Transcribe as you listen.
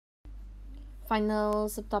final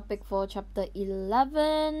subtopic for chapter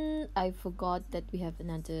 11. I forgot that we have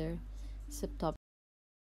another subtopic.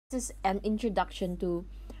 This is an introduction to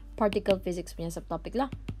particle physics punya subtopic lah.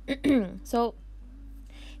 So,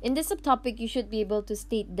 in this subtopic, you should be able to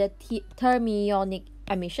state the thermionic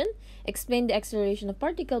emission, explain the acceleration of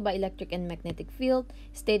particle by electric and magnetic field,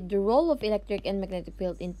 state the role of electric and magnetic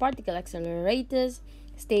field in particle accelerators,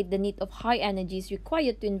 state the need of high energies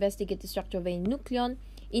required to investigate the structure of a nucleon,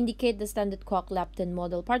 indicate the standard Quark-Lepton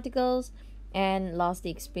model particles, and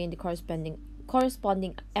lastly, explain the corresponding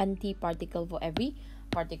antiparticle for every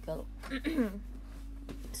particle.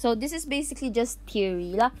 So this is basically just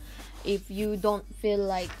theory lah. If you don't feel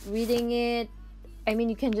like reading it, I mean,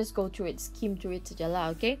 you can just go through it, skim through it saja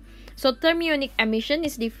lah, okay? So thermionic emission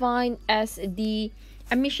is defined as the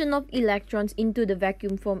emission of electrons into the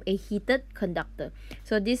vacuum from a heated conductor.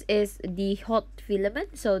 So this is the hot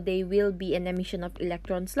filament, so they will be an emission of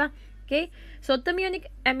electrons lah, okay? So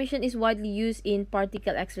thermionic emission is widely used in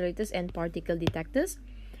particle accelerators and particle detectors.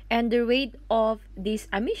 And the rate of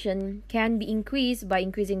this emission can be increased by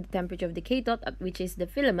increasing the temperature of the cathode, which is the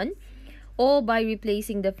filament, or by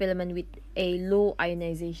replacing the filament with a low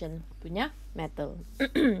ionization punya metal.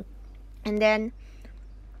 And then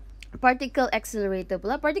particle accelerator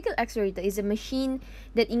pula. Particle accelerator is a machine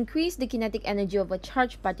that increases the kinetic energy of a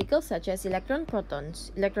charged particle such as electron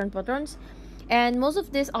protons. And most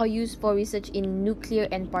of these are used for research in nuclear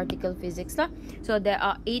and particle physics lah. So there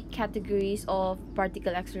are 8 categories of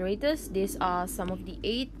particle accelerators. These are some of the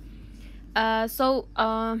 8.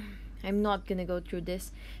 I'm not gonna go through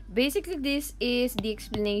this. Basically, this is the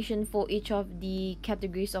explanation for each of the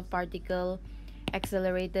categories of particle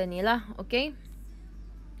accelerator ni lah, okay?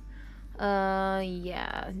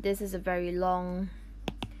 Yeah, this is a very long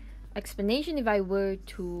explanation if I were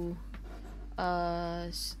to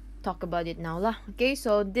talk about it now lah. Okay,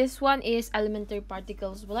 so this one is elementary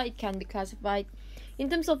particles. Well, it can be classified in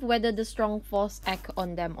terms of whether the strong force act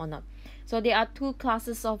on them or not. So there are 2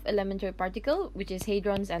 classes of elementary particle, which is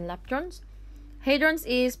hadrons and leptons. Hadrons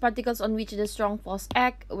is particles on which the strong force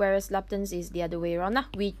act, whereas leptons is the other way around lah,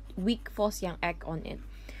 weak force yang act on it.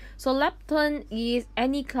 So lepton is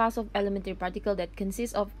any class of elementary particle that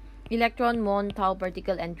consists of electron, muon, tau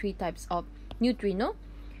particle, and 3 types of neutrino.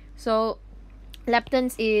 So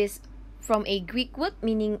leptons is from a Greek word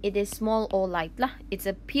meaning it is small or light lah. It's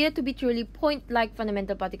appear to be truly point-like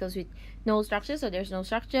fundamental particles with no structure, so there's no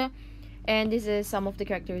structure. And this is some of the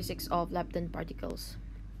characteristics of lepton particles.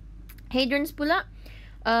 Hadrons pula,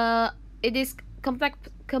 it is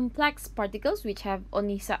complex particles which have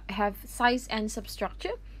only have size and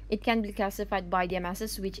substructure. It can be classified by their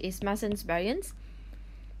masses, which is Mason's baryons.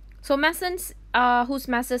 So masons whose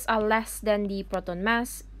masses are less than the proton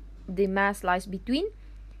mass. The mass lies between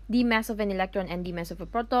the mass of an electron and the mass of a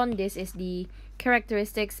proton. This is the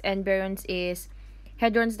characteristics. And baryons is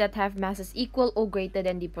hadrons that have masses equal or greater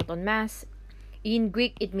than the proton mass. In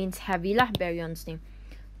Greek, it means heavy lah, baryons ni.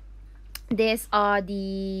 These are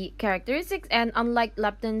the characteristics, and unlike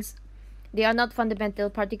leptons, they are not fundamental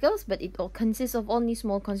particles, but it all consists of only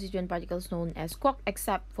small constituent particles known as quark,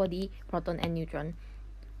 except for the proton and neutron.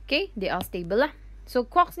 Okay, they are stable lah. So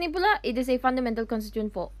quarks ni pula, it is a fundamental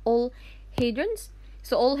constituent for all hadrons.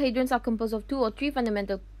 So all hadrons are composed of 2 or 3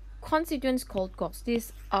 fundamental constituents called quarks.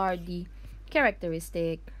 These are the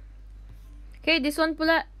characteristic. Okay, this one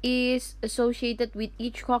pula is associated with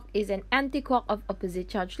each quark is an antiquark of opposite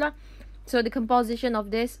charge lah. So the composition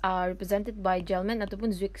of this are represented by Gell-Mann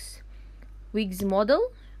ataupun Zwick's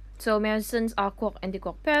model. So mesons are quark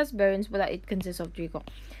antiquark pairs. Baryons pula, it consists of 3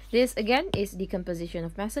 quarks. This again is the composition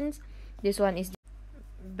of mesons. This one is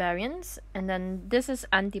baryons, and then this is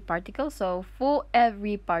antiparticle. So for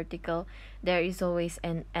every particle there is always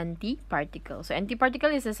an antiparticle. So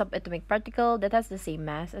antiparticle is a subatomic particle that has the same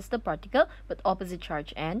mass as the particle but opposite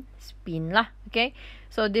charge and spin lah. Okay,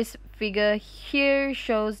 so this figure here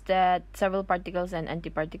shows that several particles and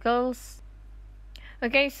antiparticles.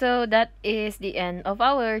 Okay, so that is the end of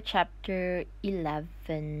our chapter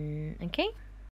 11. Okay.